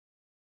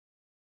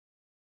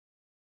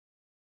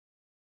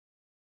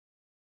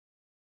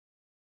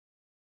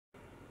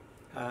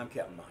Hi, I'm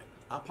Capt.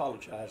 I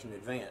apologize in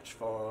advance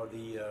for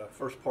the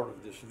first part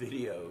of this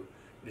video.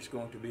 It's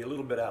going to be a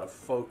little bit out of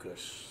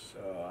focus.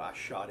 I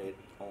shot it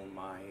on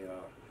my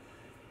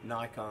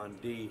Nikon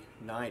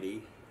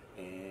D90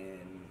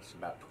 and it's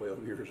about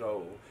 12 years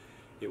old.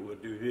 It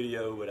would do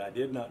video, but I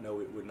did not know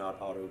it would not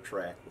auto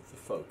track with the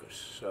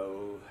focus.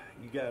 So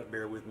you guys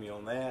bear with me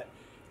on that,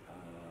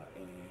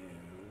 and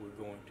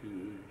we're going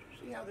to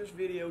see how this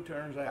video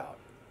turns out.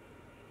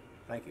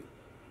 Thank you.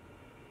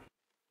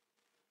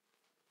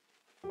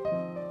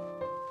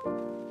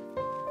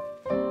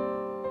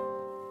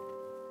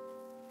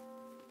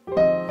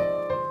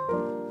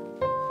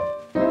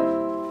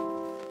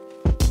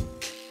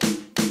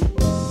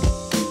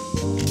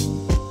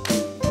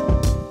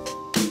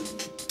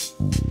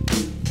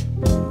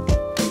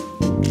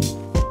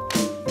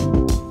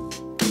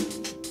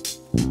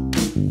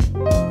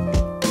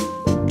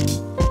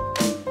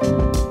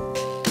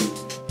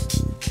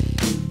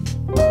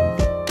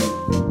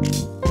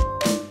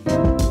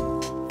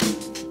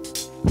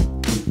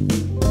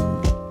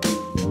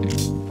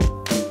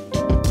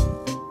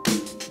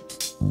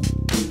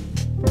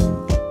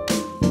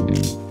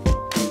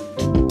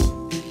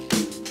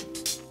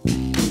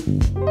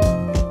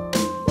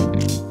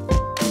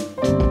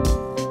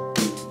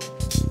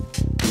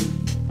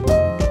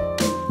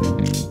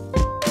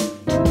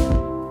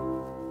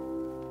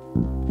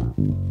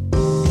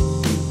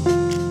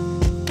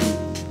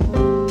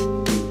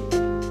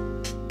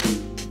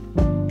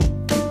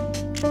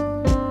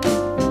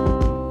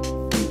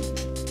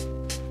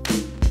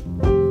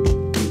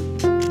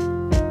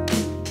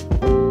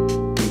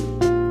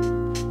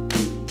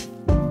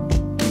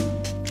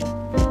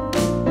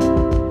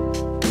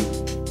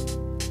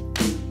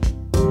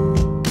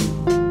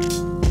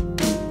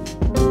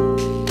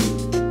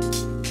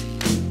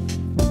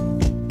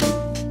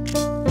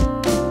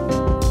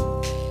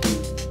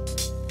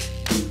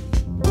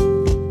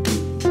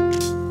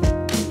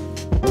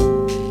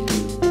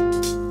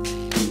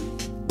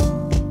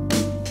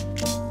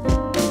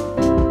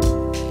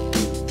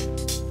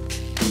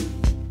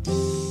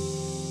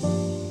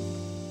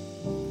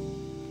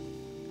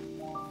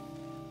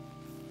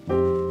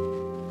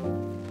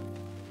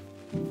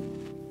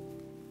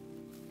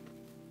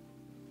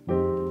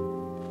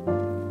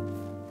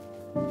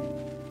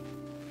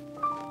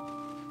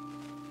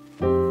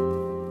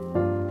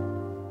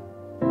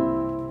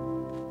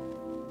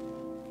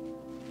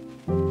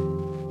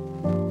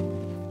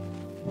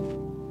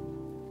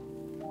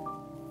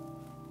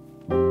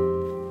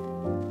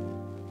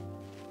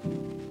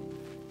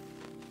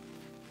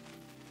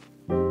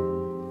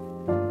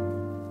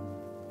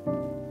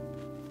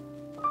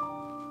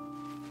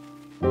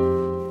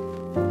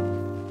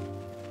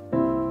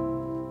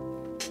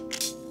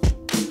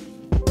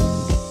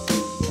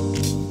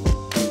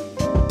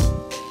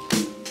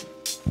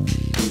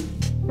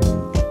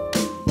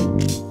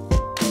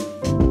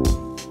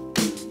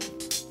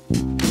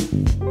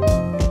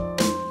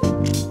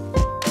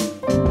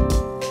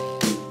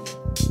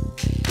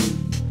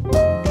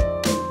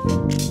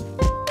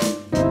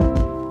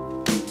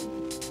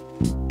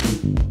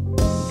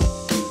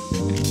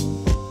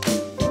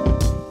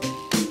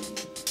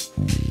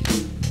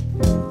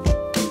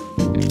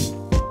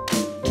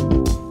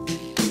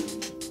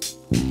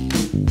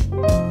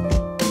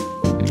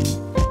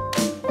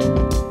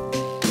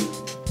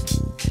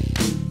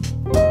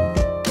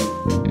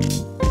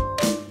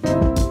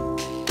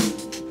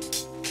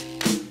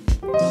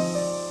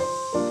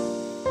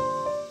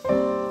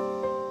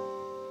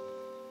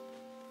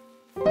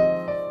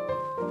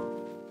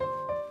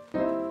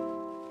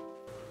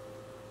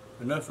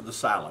 Enough of the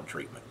silent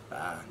treatment.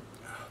 I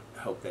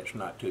hope that's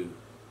not too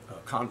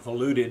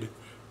convoluted,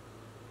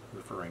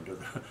 referring to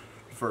the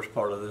first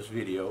part of this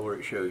video where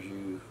it shows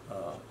you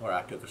where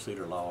I took a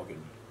cedar log,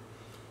 and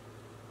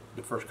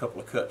the first couple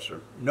of cuts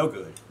are no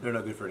good. They're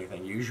no good for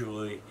anything.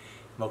 Usually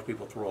most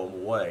people throw them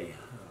away,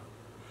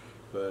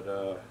 but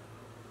the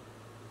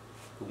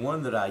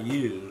one that I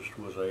used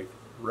was a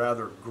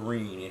rather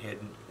green.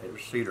 It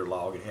was cedar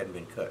log. It hadn't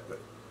been cut but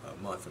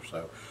a month or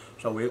so,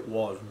 so it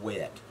was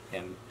wet,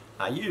 and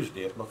I used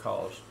it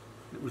because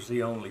it was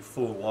the only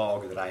full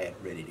log that I had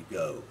ready to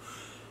go.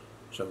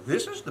 So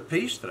this is the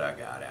piece that I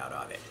got out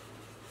of it,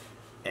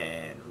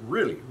 and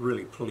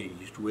really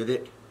pleased with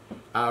it.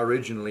 I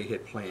originally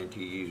had planned to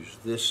use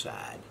this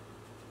side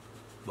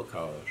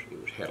because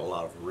it had a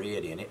lot of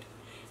red in it,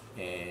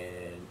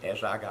 and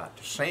as I got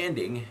to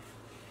sanding,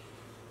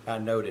 I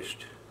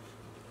noticed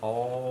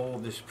all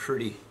this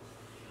pretty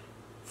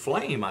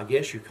flame, I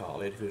guess you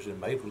call it. If it was in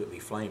maple, it'd be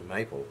flame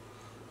maple.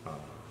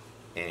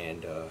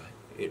 And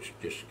it's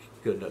just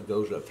good enough,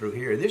 goes up through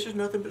here. This is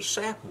nothing but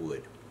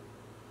sapwood.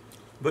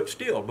 But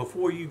still,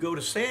 before you go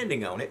to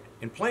sanding on it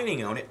and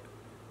planing on it,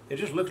 it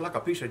just looks like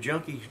a piece of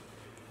junky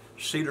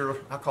cedar.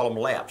 I call them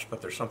laps,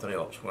 but there's something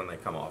else when they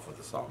come off of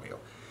the sawmill.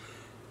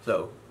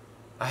 So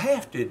I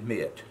have to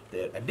admit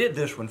that I did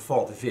this one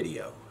for the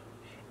video,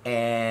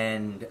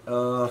 and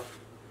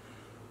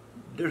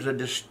there's a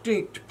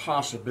distinct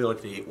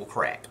possibility it will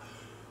crack.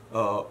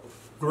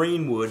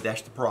 Green wood,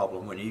 that's the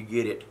problem. When you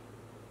get it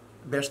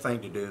best thing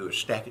to do is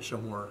stack it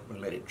somewhere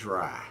and let it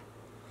dry.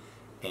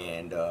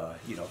 And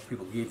you know,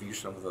 people give you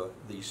some of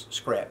these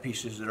scrap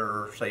pieces that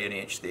are, say, 1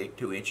 inch thick,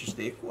 2 inches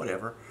thick,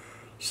 whatever.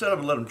 Set them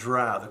and let them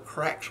dry. The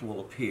cracks will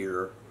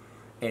appear,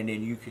 and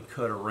then you can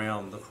cut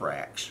around the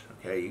cracks.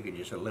 Okay, you can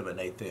just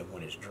eliminate them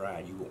when it's dry.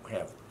 You won't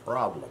have the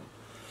problem.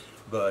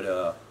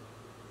 But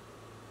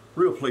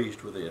real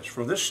pleased with this.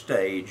 From this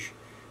stage,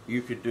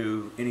 you could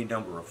do any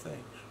number of things.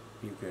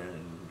 You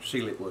can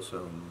seal it with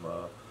some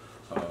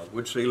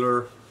wood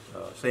sealer,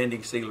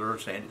 sanding sealer,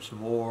 sand it some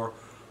more,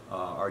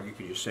 or you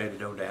can just sand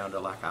it on down to,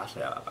 like I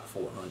said, about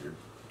 400,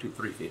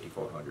 350,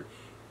 400.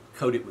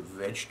 Coat it with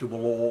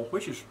vegetable oil,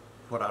 which is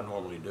what I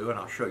normally do, and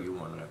I'll show you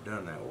one that I've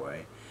done that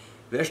way.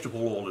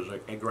 Vegetable oil is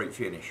a great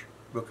finish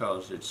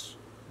because it's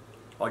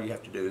all you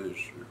have to do is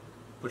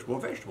put more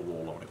vegetable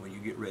oil on it when you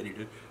get ready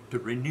to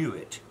renew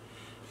it.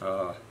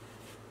 But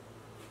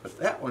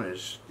that one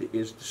is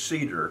the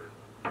cedar,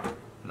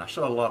 and I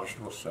sell a lot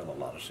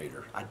of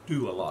cedar. I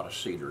do a lot of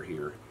cedar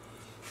here.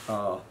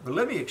 But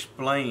let me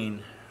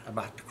explain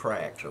about the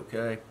cracks,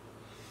 okay?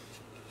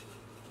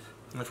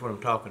 That's what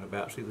I'm talking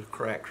about. See, the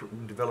cracks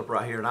develop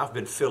right here, and I've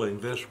been filling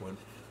this one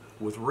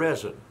with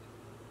resin,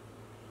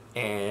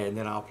 and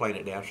then I'll plane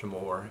it down some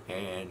more,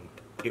 and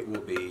it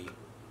will be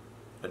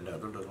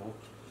another little,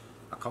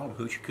 I call them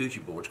hoochie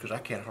coochie boards because I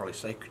can't hardly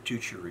say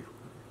coochie,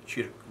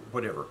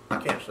 whatever. I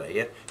can't say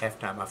it. Half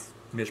the time I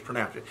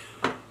mispronounce it.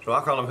 So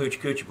I call them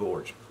hoochie coochie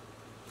boards.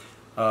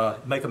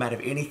 Make them out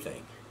of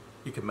anything.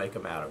 You can make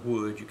them out of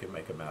wood. You can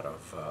make them out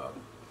of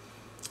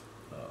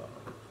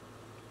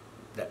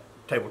that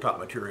tabletop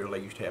material they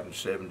used to have in the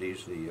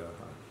 70s. I'm having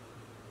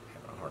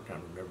a hard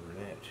time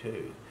remembering that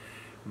too.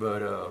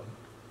 But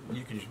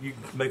you can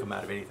make them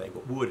out of anything,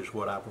 but wood is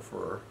what I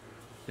prefer.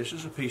 This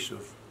is a piece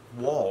of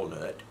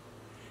walnut,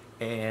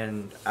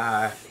 and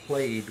I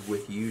played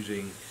with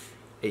using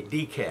a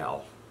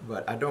decal,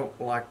 but I don't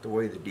like the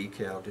way the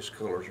decal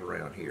discolors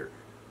around here.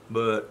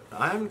 But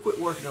I haven't quit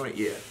working on it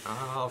yet.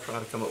 I'll try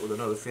to come up with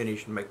another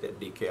finish and make that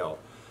decal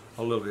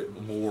a little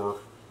bit more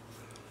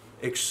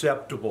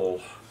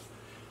acceptable.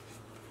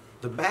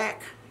 The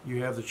back,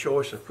 you have the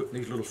choice of putting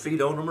these little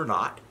feet on them or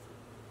not.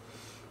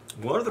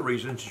 One of the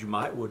reasons you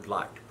would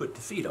like to put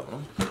the feet on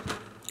them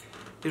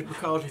is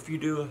because if you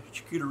do a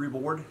charcuterie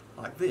board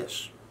like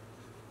this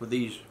with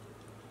these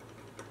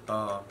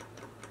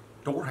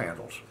door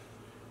handles,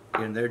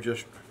 and they're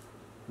just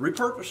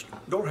repurposed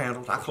door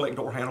handles. I collect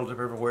door handles up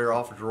everywhere,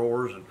 off of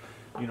drawers and,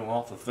 you know,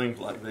 off of things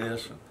like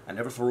this, and I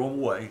never throw them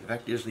away. The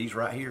fact is, these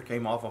right here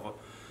came off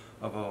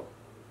of a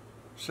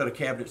set of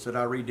cabinets that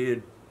I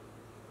redid,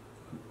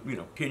 you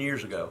know, 10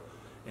 years ago,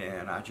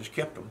 and I just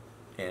kept them,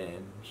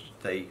 and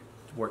they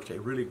worked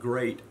a really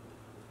great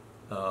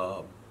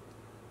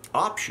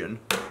option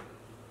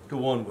to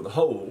one with a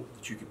hole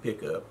that you could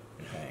pick up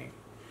and hang.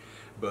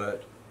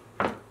 But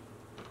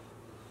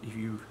if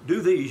you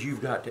do these,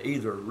 you've got to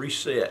either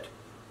reset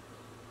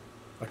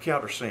a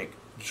countersink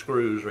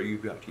screws, or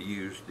you've got to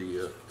use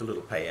the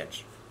little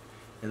pads,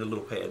 and the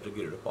little pads will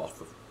get it up off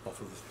of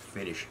the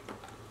finish,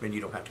 and you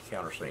don't have to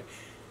countersink.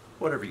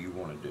 Whatever you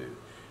want to do.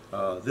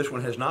 This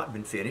one has not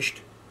been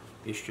finished.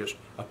 It's just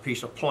a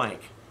piece of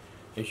plank.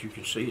 As you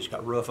can see, it's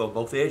got rough on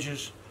both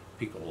edges.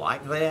 People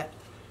like that.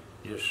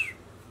 Just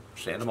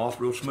sand them off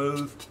real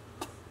smooth,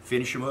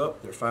 finish them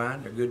up. They're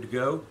fine. They're good to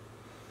go.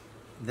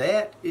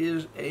 That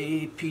is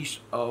a piece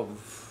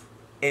of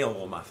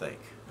elm, I think.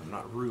 I'm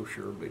not real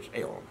sure, but it's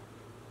elm.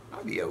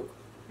 Might be oak.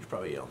 It's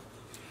probably elm.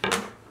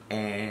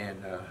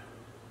 And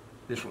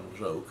this one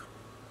was oak.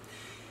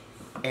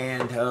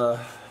 And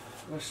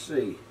let's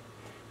see.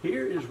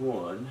 Here is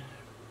one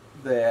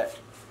that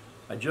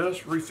I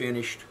just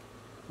refinished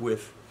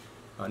with,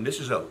 and this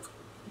is oak,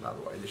 by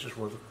the way. This is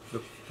where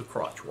the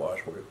crotch was,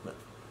 where it went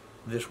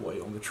this way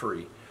on the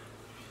tree.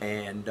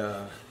 And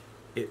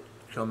it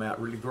come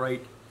out really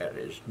great. That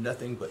is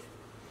nothing but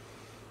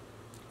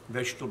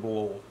vegetable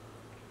oil.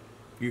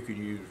 You can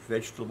use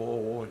vegetable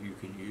oil, you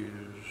can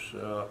use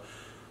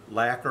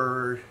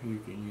lacquer, you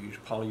can use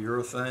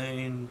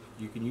polyurethane,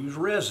 you can use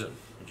resin,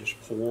 and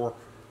just pour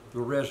the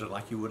resin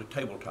like you would a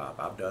tabletop.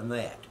 I've done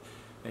that.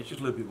 And it's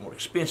just a little bit more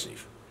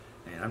expensive,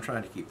 and I'm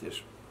trying to keep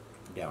this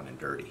down and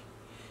dirty.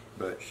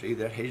 But see,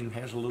 that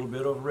has a little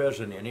bit of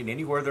resin in it.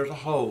 Anywhere there's a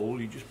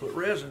hole, you just put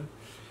resin,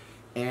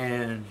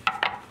 and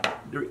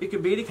it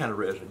can be any kind of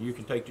resin. You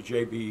can take the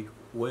JB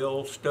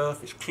Well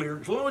stuff. It's clear.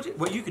 As long as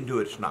well, you can do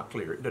it. It's not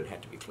clear. It doesn't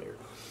have to be clear.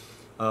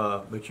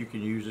 But you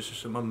can use this as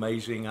some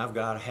amazing. I've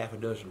got a half a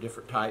dozen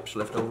different types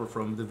left over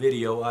from the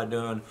video I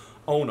done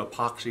on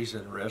epoxies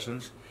and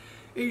resins.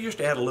 You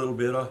just add a little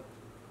bit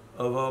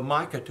of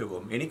mica to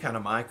them. Any kind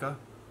of mica.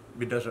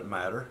 It doesn't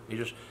matter. You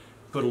just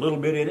put a little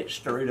bit in it,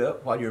 stir it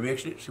up while you're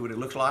mixing it, see what it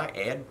looks like.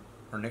 Add,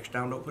 or next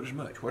time don't put as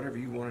much. Whatever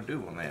you want to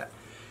do on that.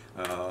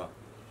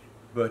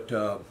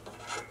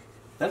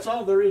 That's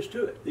all there is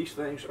to it. These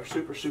things are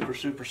super, super,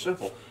 super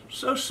simple.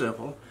 So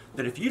simple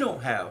that if you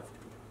don't have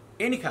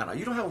any kind of,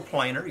 you don't have a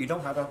planer, you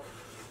don't have a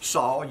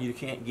saw, you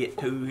can't get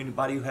to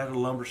anybody who has a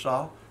lumber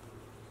saw,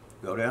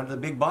 go down to the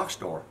big box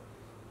store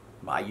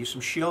Buy you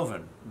some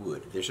shelving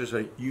wood. This is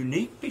a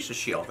unique piece of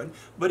shelving,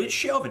 but it's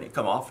shelving. It's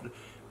come off the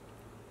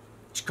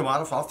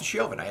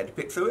shelving. I had to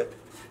pick through it.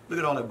 Look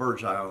at all that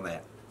bird's eye on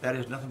that. That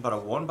is nothing but a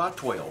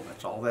 1x12.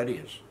 That's all that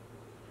is.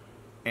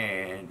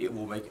 And it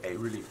will make a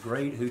really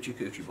great hoochie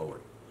coochie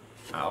board.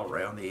 I'll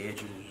round the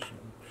edges and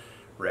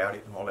route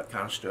it and all that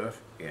kind of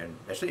stuff, and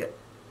that's it.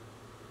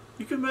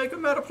 You can make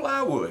them out of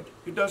plywood.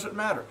 It doesn't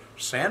matter.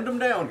 Sand them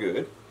down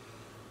good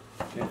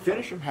and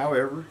finish them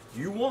however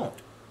you want.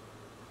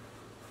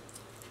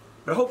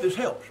 But I hope this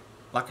helps.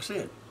 Like I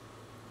said,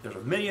 there's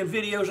a million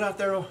videos out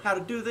there on how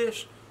to do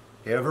this.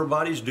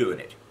 Everybody's doing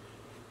it.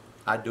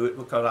 I do it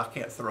because I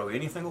can't throw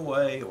anything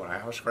away. When I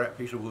have a scrap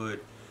piece of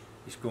wood,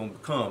 it's going to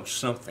become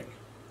something.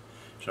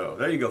 So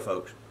there you go,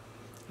 folks.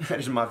 That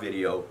is my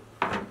video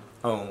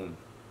on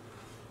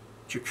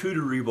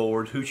charcuterie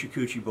boards, hoochie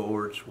coochie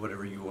boards,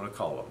 whatever you want to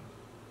call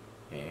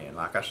them. And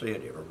like I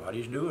said,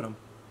 everybody's doing them.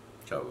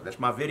 So that's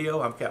my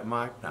video. I'm Capt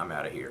Mike, and I'm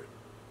out of here.